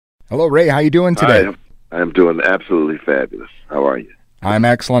Hello, Ray. How you doing today? I'm doing absolutely fabulous. How are you? I'm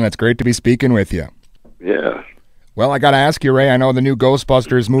excellent. It's great to be speaking with you. Yeah. Well, I got to ask you, Ray, I know the new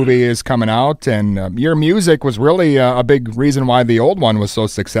Ghostbusters movie is coming out, and your music was really a big reason why the old one was so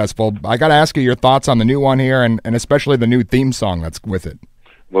successful. I got to ask you your thoughts on the new one here, and especially the new theme song that's with it.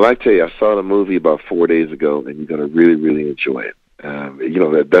 Well, I tell you, I saw the movie about 4 days ago, and you're going to really, really enjoy it.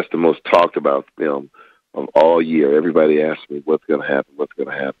 That's the most talked about film of all year. Everybody asks me, what's going to happen, what's going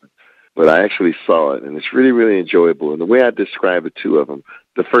to happen. But I actually saw it, and it's really, really enjoyable. And the way I describe it, two of them,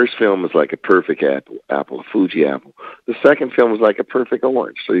 the first film is like a perfect apple, a Fuji apple. The second film is like a perfect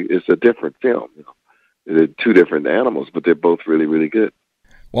orange. So it's a different film. They're two different animals, but they're both really, really good.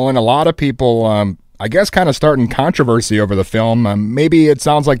 Well, and a lot of people, I guess, kind of starting controversy over the film. Maybe it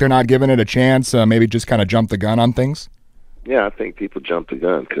sounds like they're not giving it a chance. Maybe just kind of jump the gun on things. Yeah, I think people jump the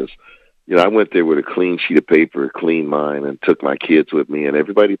gun because, I went there with a clean sheet of paper, a clean mind, and took my kids with me, and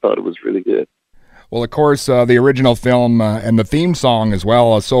everybody thought it was really good. Well, of course, the original film and the theme song as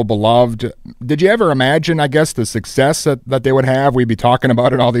well is so beloved. Did you ever imagine, I guess, the success that they would have? We'd be talking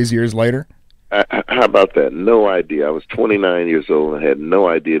about it all these years later? How about that? No idea. I was 29 years old and had no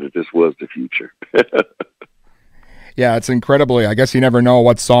idea that this was the future. Yeah, it's incredibly. I guess you never know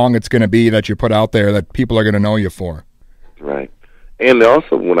what song it's going to be that you put out there that people are going to know you for. Right. And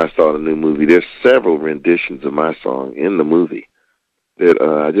also, when I saw the new movie, there's several renditions of my song in the movie. That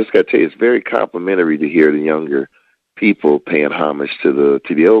I just got to tell you, it's very complimentary to hear the younger people paying homage to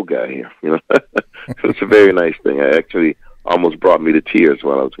the old guy here. It's a very nice thing. It actually almost brought me to tears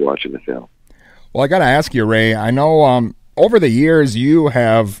while I was watching the film. Well, I got to ask you, Ray. I know over the years you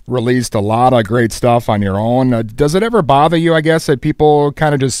have released a lot of great stuff on your own. Does it ever bother you, I guess, that people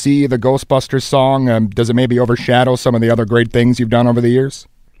kind of just see the Ghostbusters song? Does it maybe overshadow some of the other great things you've done over the years?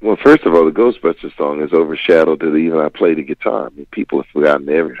 Well, first of all, the Ghostbusters song is overshadowed that even I play the guitar. I mean, people have forgotten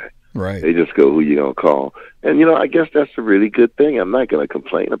everything. Right. They just go, who you going to call? And, I guess that's a really good thing. I'm not going to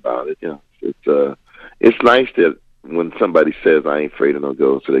complain about it. It's nice that when somebody says, I ain't afraid of no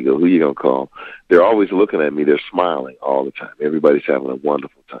ghosts, so they go, who you going to call? They're always looking at me. They're smiling all the time. Everybody's having a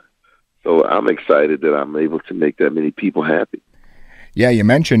wonderful time. So I'm excited that I'm able to make that many people happy. Yeah, you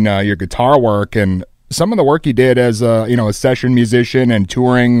mentioned your guitar work and some of the work you did as a session musician and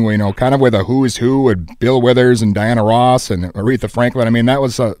touring, kind of with a who's who with Bill Withers and Diana Ross and Aretha Franklin. I mean, that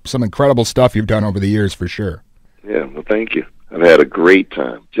was some incredible stuff you've done over the years for sure. Yeah, well, thank you. I've had a great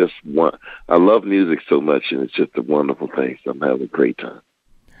time. I love music so much, and it's just a wonderful thing. So I'm having a great time.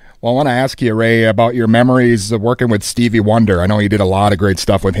 Well, I want to ask you, Ray, about your memories of working with Stevie Wonder. I know you did a lot of great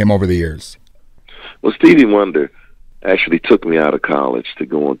stuff with him over the years. Well, Stevie Wonder actually took me out of college to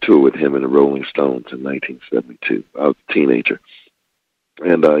go on tour with him and the Rolling Stones in 1972. I was a teenager.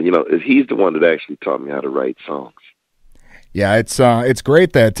 And, he's the one that actually taught me how to write songs. Yeah, it's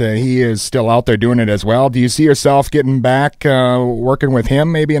great that he is still out there doing it as well. Do you see yourself getting back working with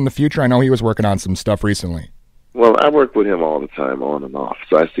him maybe in the future? I know he was working on some stuff recently. Well, I work with him all the time, on and off,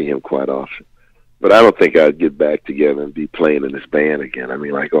 so I see him quite often. But I don't think I'd get back together and be playing in this band again. I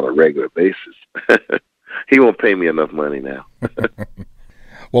mean, like on a regular basis. He won't pay me enough money now.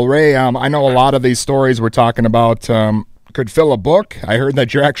 Well, Ray, I know a lot of these stories we're talking about could fill a book. I heard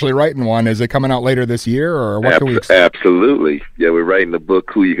that you're actually writing one. Is it coming out later this year, or what can we expect? Absolutely. Yeah, we're writing the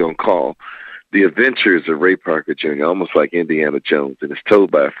book, Who You Gonna Call? The Adventures of Ray Parker Jr., almost like Indiana Jones, and it's told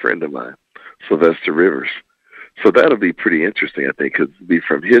by a friend of mine, Sylvester Rivers. So that'll be pretty interesting, I think, because it'll be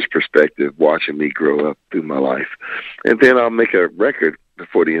from his perspective, watching me grow up through my life. And then I'll make a record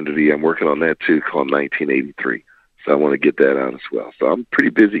before the end of the year. I'm working on that, too, called 1983. So I want to get that out as well. So I'm a pretty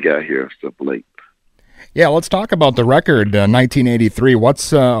busy guy here. I'm still late. Yeah, let's talk about the record, 1983.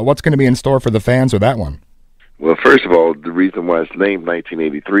 What's going to be in store for the fans with that one? Well, first of all, the reason why it's named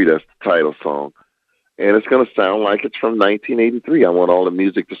 1983, that's the title song. And it's going to sound like it's from 1983. I want all the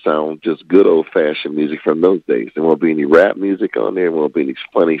music to sound just good old-fashioned music from those days. There won't be any rap music on there. There won't be any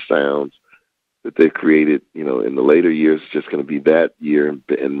funny sounds that they've created, in the later years. It's just going to be that year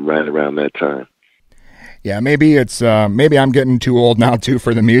and right around that time. Yeah, maybe maybe I'm getting too old now too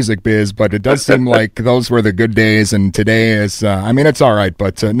for the music biz, but it does seem like those were the good days, and today is. It's all right,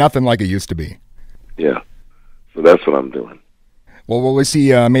 but nothing like it used to be. Yeah, so that's what I'm doing. Well, will we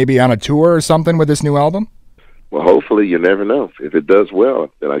see maybe on a tour or something with this new album? Well, hopefully, you never know. If it does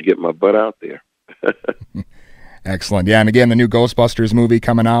well, then I get my butt out there. Excellent. Yeah, and again, the new Ghostbusters movie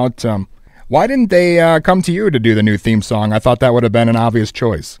coming out. Why didn't they come to you to do the new theme song? I thought that would have been an obvious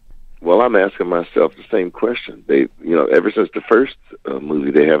choice. Well, I'm asking myself the same question. They, ever since the first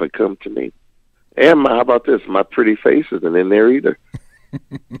movie, they haven't come to me. And how about this? My pretty face isn't in there either.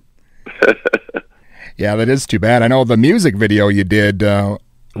 Yeah, that is too bad. I know the music video you did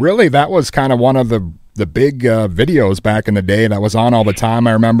Really, that was kind of one of the big videos back in the day that was on all the time,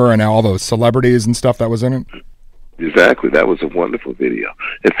 I remember, and all those celebrities and stuff that was in it. Exactly. That was a wonderful video.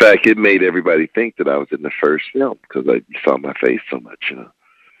 In fact, it made everybody think that I was in the first film because I saw my face so much, you know.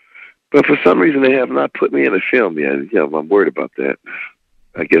 But for some reason, they have not put me in a film yet. You know, I'm worried about that.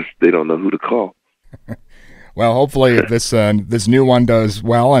 I guess they don't know who to call. Well, hopefully this new one does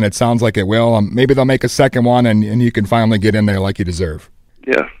well, and it sounds like it will. Maybe they'll make a second one, and you can finally get in there like you deserve.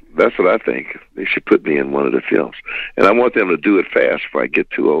 Yeah, that's what I think. They should put me in one of the films. And I want them to do it fast before I get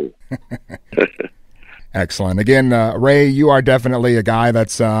too old. Excellent. Again, Ray, you are definitely a guy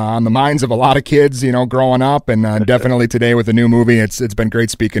that's on the minds of a lot of kids, you know, growing up, and definitely today with the new movie. It's been great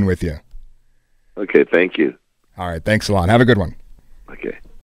speaking with you. Okay, thank you. All right, thanks a lot. Have a good one. Okay.